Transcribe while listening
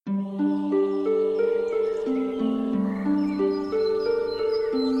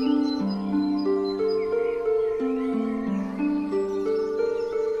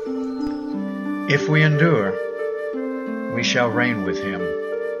If we endure, we shall reign with him.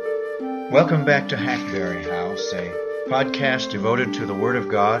 Welcome back to Hackberry House, a podcast devoted to the Word of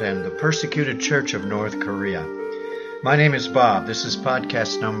God and the persecuted Church of North Korea. My name is Bob. This is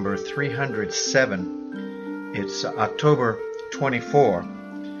podcast number 307. It's October 24,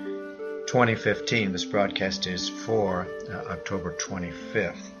 2015. This broadcast is for October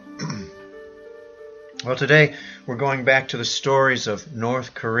 25th. Well, today we're going back to the stories of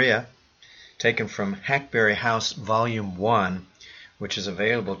North Korea, taken from Hackberry House Volume 1, which is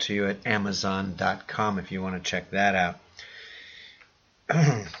available to you at Amazon.com if you want to check that out.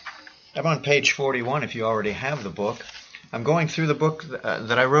 I'm on page 41 if you already have the book. I'm going through the book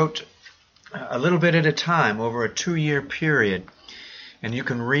that I wrote a little bit at a time over a 2-year period, and you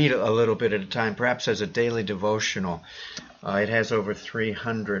can read a little bit at a time, perhaps as a daily devotional. It has over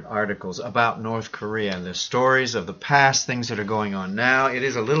 300 articles about North Korea, the stories of the past, things that are going on now. It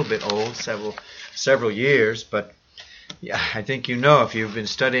is a little bit old, several years, but yeah, I think you know if you've been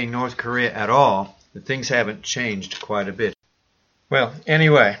studying North Korea at all, that things haven't changed quite a bit. Well,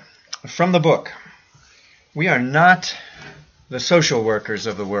 anyway, from the book, we are not the social workers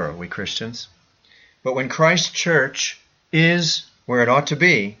of the world, we Christians, but when Christ's church is where it ought to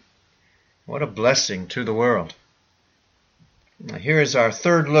be, what a blessing to the world. Now, here is our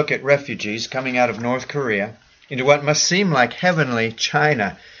third look at refugees coming out of North Korea into what must seem like heavenly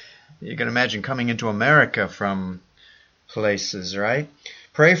China. You can imagine coming into America from places, right?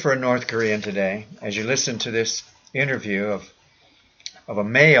 Pray for a North Korean today as you listen to this interview of a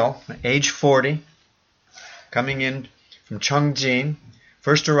male, age 40, coming in from Cheongjin.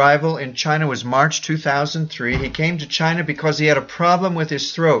 First arrival in China was March 2003. He came to China because he had a problem with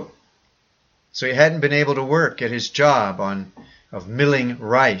his throat. So he hadn't been able to work at his job of milling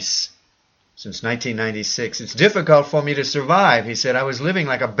rice since 1996. It's difficult for me to survive, he said. I was living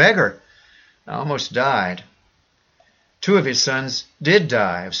like a beggar. I almost died. 2 of his sons did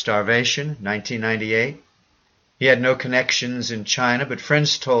die of starvation, 1998. He had no connections in China, but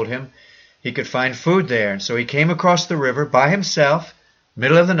friends told him he could find food there. So he came across the river by himself,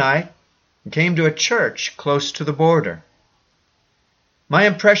 middle of the night, and came to a church close to the border. My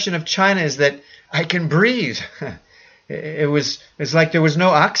impression of China is that I can breathe. It's like there was no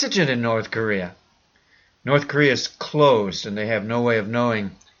oxygen in North Korea. North Korea is closed and they have no way of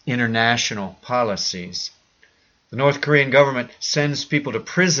knowing international policies. The North Korean government sends people to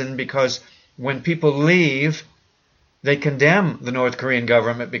prison because when people leave, they condemn the North Korean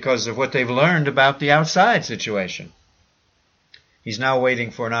government because of what they've learned about the outside situation. He's now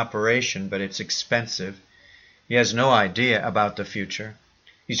waiting for an operation, but it's expensive. He has no idea about the future.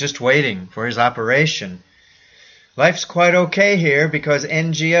 He's just waiting for his operation. Life's quite okay here because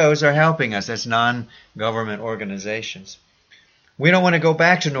NGOs are helping us. That's non-government organizations. We don't want to go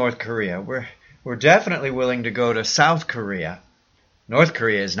back to North Korea. We're definitely willing to go to South Korea. North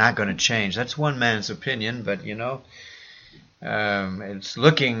Korea is not going to change. That's one man's opinion, but it's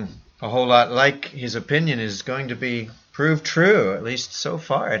looking a whole lot like his opinion is going to be proved true. At least so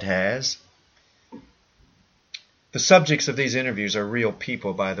far it has. The subjects of these interviews are real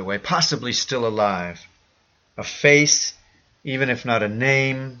people, by the way, possibly still alive. A face, even if not a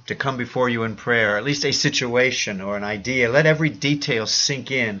name, to come before you in prayer, at least a situation or an idea. Let every detail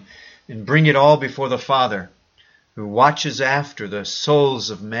sink in and bring it all before the Father, who watches after the souls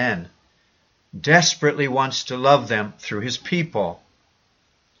of men, desperately wants to love them through his people.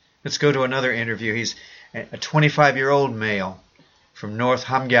 Let's go to another interview. He's a 25-year-old male from North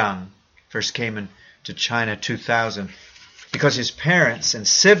Hamgyang. First came into China 2000 because his parents and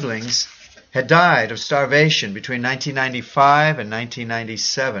siblings had died of starvation between 1995 and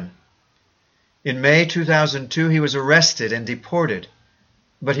 1997. In May 2002, he was arrested and deported,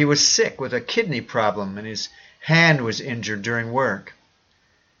 but he was sick with a kidney problem and his hand was injured during work.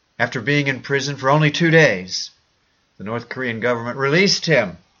 After being in prison for only 2 days, the North Korean government released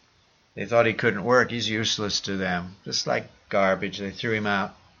him. They thought he couldn't work. He's useless to them. Just like garbage, they threw him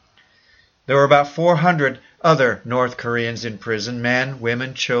out. There were about 400 other North Koreans in prison, men,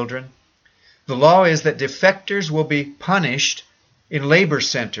 women, children. The law is that defectors will be punished in labor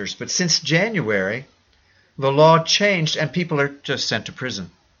centers, but since January, the law changed and people are just sent to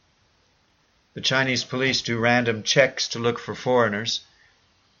prison. The Chinese police do random checks to look for foreigners.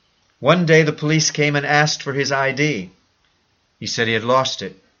 One day the police came and asked for his ID. He said he had lost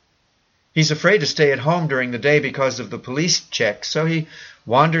it. He's afraid to stay at home during the day because of the police check, so he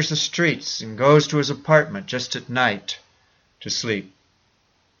wanders the streets and goes to his apartment just at night to sleep.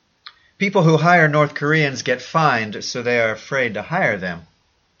 People who hire North Koreans get fined, so they are afraid to hire them.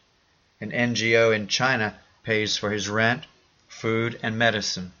 An NGO in China pays for his rent, food, and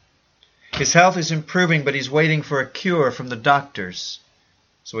medicine. His health is improving, but he's waiting for a cure from the doctors,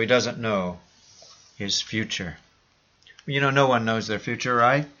 so he doesn't know his future. You know, no one knows their future,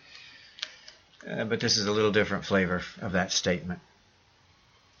 right? But this is a little different flavor of that statement.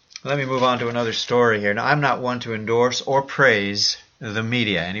 Let me move on to another story here. Now, I'm not one to endorse or praise the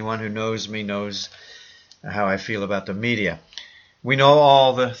media. Anyone who knows me knows how I feel about the media. We know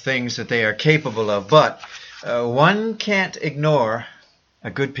all the things that they are capable of, but one can't ignore a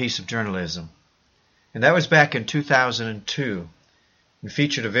good piece of journalism. And that was back in 2002. It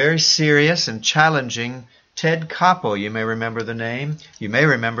featured a very serious and challenging Ted Koppel. You may remember the name. You may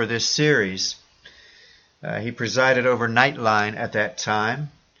remember this series. He presided over Nightline at that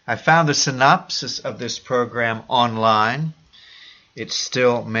time. I found the synopsis of this program online. It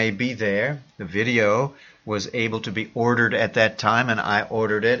still may be there. The video was able to be ordered at that time, and I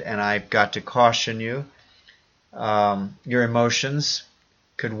ordered it, and I've got to caution you. Your emotions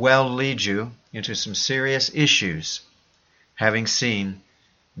could well lead you into some serious issues having seen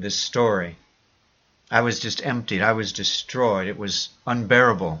this story. I was just emptied. I was destroyed. It was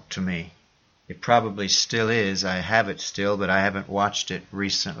unbearable to me. It probably still is. I have it still, but I haven't watched it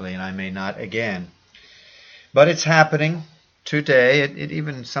recently, and I may not again. But it's happening today.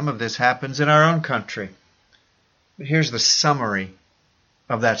 Even some of this happens in our own country. But here's the summary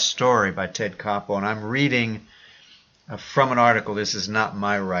of that story by Ted Koppel, and I'm reading from an article. This is not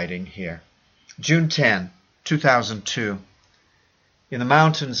my writing here. June 10, 2002. In the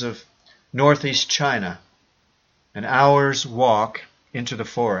mountains of northeast China, an hour's walk into the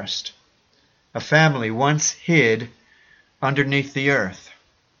forest, a family once hid underneath the earth.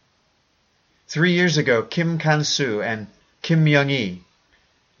 3 years ago, Kim Kan-soo and Kim Young-hee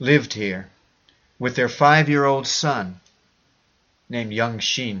lived here with their 5-year-old son named Young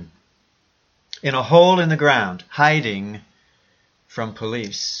Shin in a hole in the ground, hiding from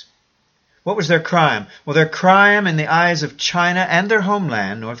police. What was their crime? Well, their crime in the eyes of China and their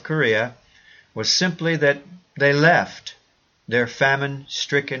homeland, North Korea, was simply that they left their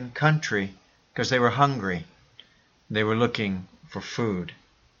famine-stricken country because they were hungry. They were looking for food.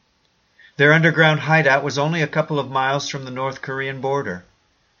 Their underground hideout was only a couple of miles from the North Korean border,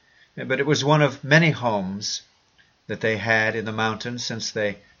 but it was one of many homes that they had in the mountains since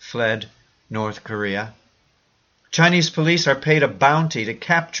they fled North Korea. Chinese police are paid a bounty to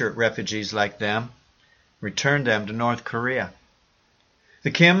capture refugees like them, return them to North Korea.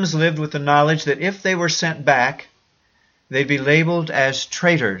 The Kims lived with the knowledge that if they were sent back, they'd be labeled as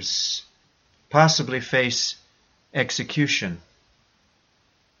traitors, possibly face execution.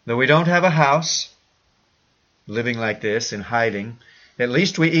 Though we don't have a house, living like this in hiding, at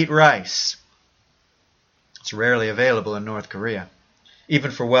least we eat rice. It's rarely available in North Korea,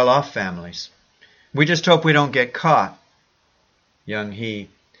 even for well-off families. We just hope we don't get caught, Young-hee,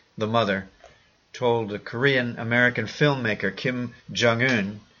 the mother, told the Korean-American filmmaker Kim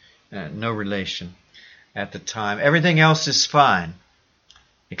Jong-un, no relation at the time. Everything else is fine,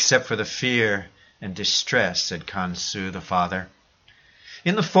 except for the fear and distress, said Kan-soo, the father.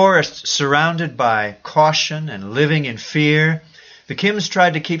 In the forest, surrounded by caution and living in fear, the Kims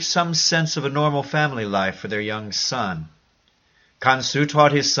tried to keep some sense of a normal family life for their young son. Kan-soo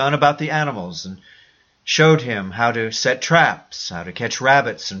taught his son about the animals and showed him how to set traps, how to catch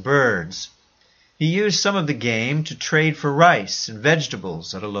rabbits and birds. He used some of the game to trade for rice and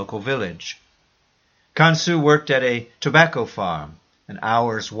vegetables at a local village. Kan-soo worked at a tobacco farm, an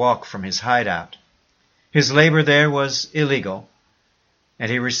hour's walk from his hideout. His labor there was illegal,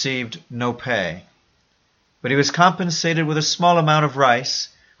 and he received no pay. But he was compensated with a small amount of rice,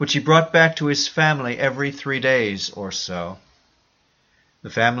 which he brought back to his family every 3 days or so. The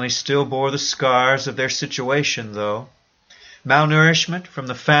family still bore the scars of their situation, though. Malnourishment from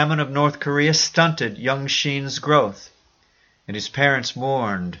the famine of North Korea stunted Young Shin's growth, and his parents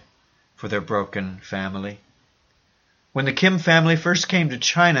mourned for their broken family. When the Kim family first came to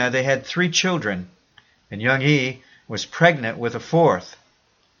China, they had 3 children, and Young-hee was pregnant with a 4th.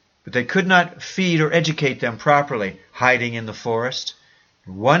 But they could not feed or educate them properly, hiding in the forest.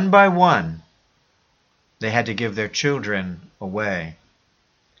 One by one, they had to give their children away.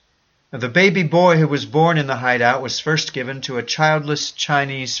 The baby boy who was born in the hideout was first given to a childless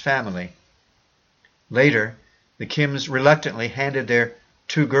Chinese family. Later, the Kims reluctantly handed their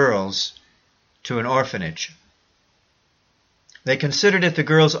 2 girls to an orphanage. They considered it the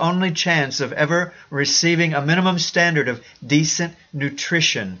girls' only chance of ever receiving a minimum standard of decent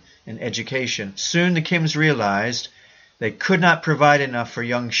nutrition and education. Soon the Kims realized they could not provide enough for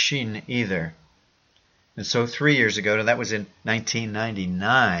Young Shin either. And so 3 years ago, and that was in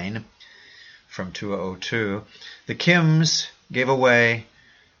 1999, from 2002, the Kims gave away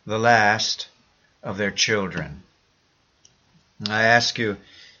the last of their children. I ask you,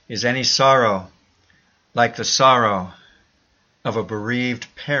 is any sorrow like the sorrow of a bereaved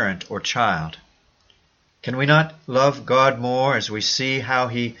parent or child? Can we not love God more as we see how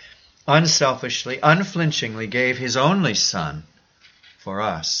He unselfishly, unflinchingly gave His only Son for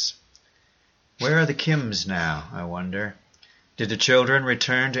us? Where are the Kims now, I wonder? Did the children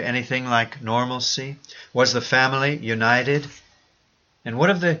return to anything like normalcy? Was the family united? And what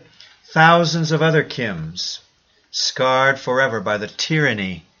of the thousands of other Kims, scarred forever by the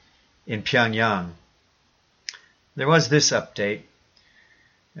tyranny in Pyongyang? There was this update.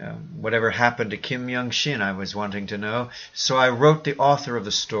 Whatever happened to Kim Young-shin, I was wanting to know. So I wrote the author of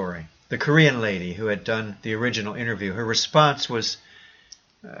the story, the Korean lady who had done the original interview. Her response was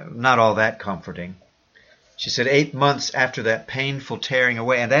not all that comforting. She said 8 months after that painful tearing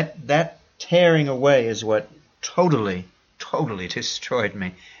away, and that tearing away is what totally destroyed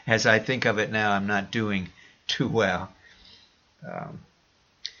me. As I think of it now, I'm not doing too well.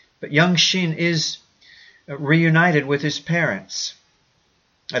 But Young-shin is reunited with his parents.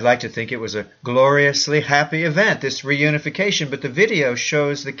 I'd like to think it was a gloriously happy event, this reunification, but the video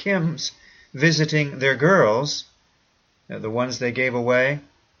shows the Kims visiting their girls, the ones they gave away,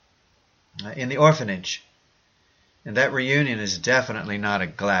 in the orphanage. And that reunion is definitely not a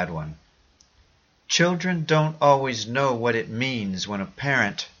glad one. Children don't always know what it means when a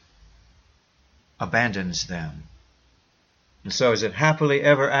parent abandons them. And so is it happily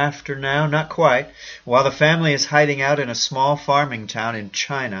ever after now? Not quite. While the family is hiding out in a small farming town in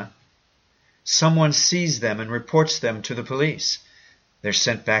China, someone sees them and reports them to the police. They're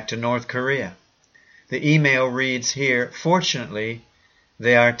sent back to North Korea. The email reads here, "Fortunately,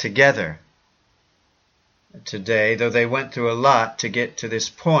 they are together today, though they went through a lot to get to this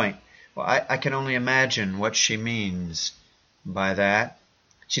point." Well, I can only imagine what she means by that.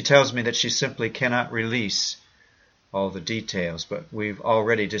 She tells me that she simply cannot release all the details, but we've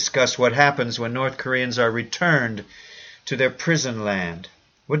already discussed what happens when North Koreans are returned to their prison land.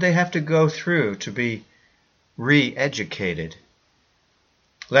 Would they have to go through to be re-educated?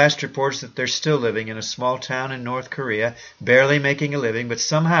 Last reports that they're still living in a small town in North Korea, barely making a living, but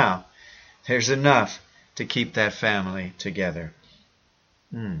somehow there's enough to keep that family together.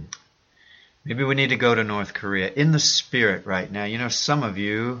 Maybe we need to go to North Korea in the spirit right now. You know, some of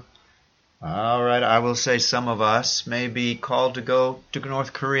you, all right, I will say some of us may be called to go to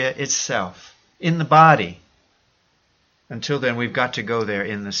North Korea itself, in the body. Until then, we've got to go there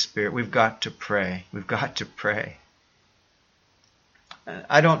in the spirit. We've got to pray. We've got to pray.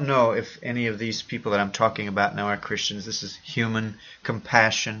 I don't know if any of these people that I'm talking about now are Christians. This is human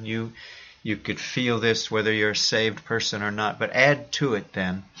compassion. You could feel this whether you're a saved person or not. But add to it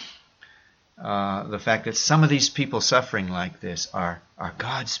then the fact that some of these people suffering like this are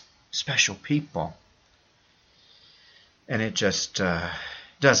God's special people. And it just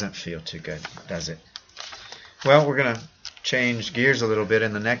doesn't feel too good, does it? Well, we're going to change gears a little bit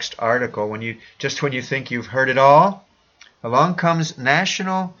in the next article. When you think you've heard it all, along comes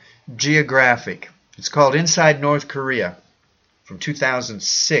National Geographic. It's called Inside North Korea from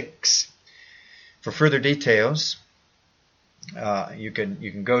 2006. For further details, you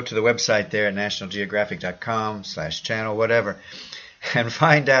can go to the website there at nationalgeographic.com/channel, whatever, and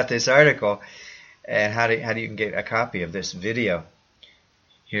find out this article and how you can get a copy of this video.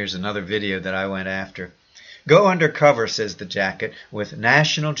 Here's another video that I went after. Go undercover, says the jacket, with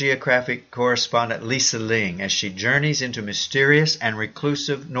National Geographic correspondent Lisa Ling as she journeys into mysterious and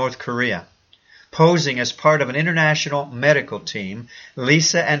reclusive North Korea. Posing as part of an international medical team,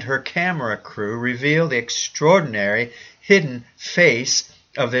 Lisa and her camera crew reveal the extraordinary hidden face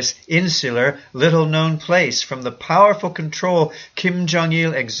of this insular, little-known place, from the powerful control Kim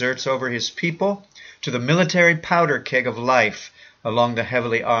Jong-il exerts over his people to the military powder keg of life along the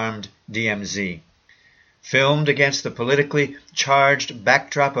heavily armed DMZ. Filmed against the politically charged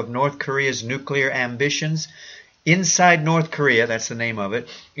backdrop of North Korea's nuclear ambitions, Inside North Korea, that's the name of it,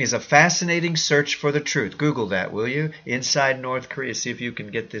 is a fascinating search for the truth. Google that, will you? Inside North Korea. See if you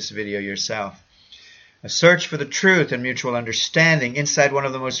can get this video yourself. A search for the truth and mutual understanding inside one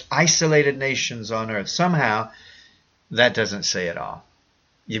of the most isolated nations on earth. Somehow, that doesn't say it all.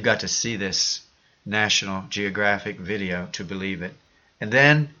 You've got to see this National Geographic video to believe it. And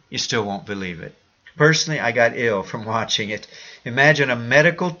then you still won't believe it. Personally, I got ill from watching it. Imagine a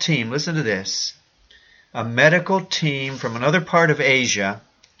medical team, listen to this, a medical team from another part of Asia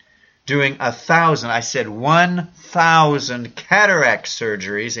doing 1,000 cataract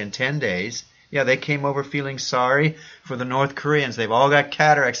surgeries in 10 days. Yeah, they came over feeling sorry for the North Koreans. They've all got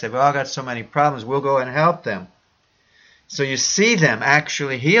cataracts. They've all got so many problems. We'll go and help them. So you see them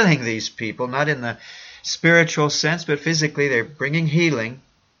actually healing these people, not in the spiritual sense, but physically they're bringing healing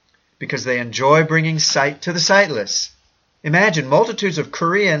because they enjoy bringing sight to the sightless. Imagine multitudes of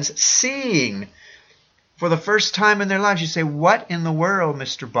Koreans seeing for the first time in their lives. You say, what in the world,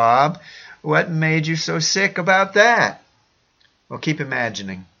 Mr. Bob? What made you so sick about that? Well, keep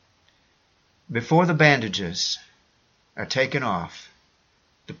imagining. Before the bandages are taken off,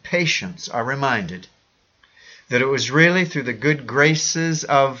 the patients are reminded that it was really through the good graces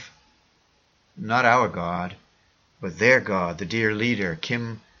of not our God, but their God, the dear leader,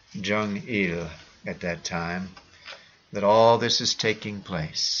 Kim Jong-il, at that time, that all this is taking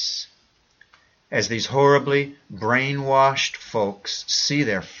place. As these horribly brainwashed folks see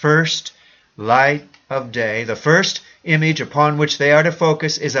their first light of day, the first image upon which they are to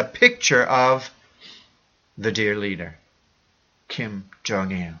focus is a picture of the dear leader, Kim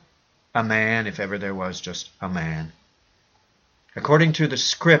Jong-il. A man, if ever there was just a man. According to the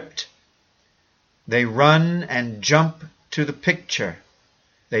script, they run and jump to the picture.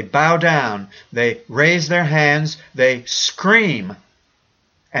 They bow down, they raise their hands, they scream,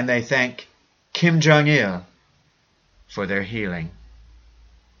 and they thank Kim Jong-il for their healing.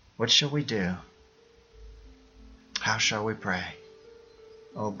 What shall we do? How shall we pray?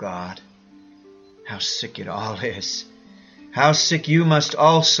 Oh God, how sick it all is. How sick you must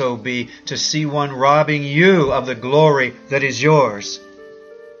also be to see one robbing you of the glory that is yours.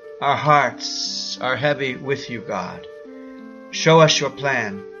 Our hearts are heavy with you, God. Show us your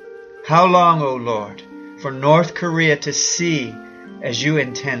plan. How long, O Lord, for North Korea to see as you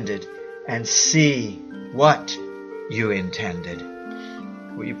intended and see what you intended?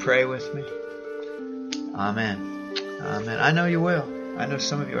 Will you pray with me? Amen. Amen. I know you will. I know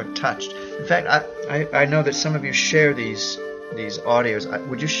some of you are touched. In fact, I know that some of you share these audios.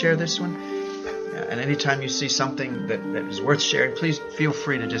 Would you share this one? And anytime you see something that is worth sharing, please feel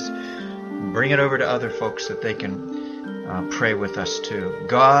free to just bring it over to other folks that they can pray with us too.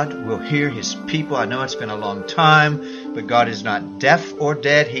 God will hear His people. I know it's been a long time, but God is not deaf or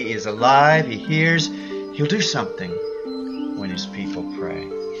dead. He is alive. He hears. He'll do something when His people pray.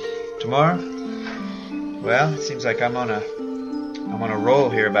 Tomorrow? Well, it seems like I'm on a roll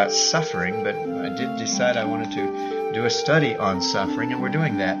here about suffering, but I did decide I wanted to do a study on suffering, and we're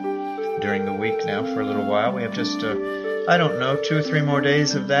doing that during the week now for a little while. We have just, 2 or 3 more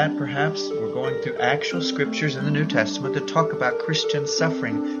days of that perhaps. We're going through actual scriptures in the New Testament that talk about Christian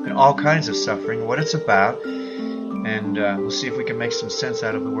suffering and all kinds of suffering, what it's about, and we'll see if we can make some sense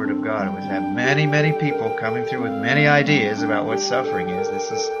out of the Word of God. We've had many, many people coming through with many ideas about what suffering is.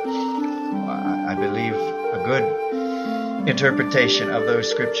 This is, I believe, a good interpretation of those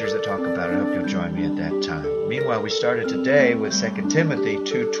scriptures that talk about it. I hope you'll join me at that time. Meanwhile, we started today with 2 Timothy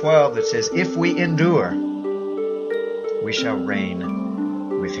 2:12 that says, if we endure, we shall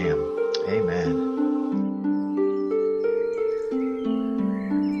reign with Him. Amen.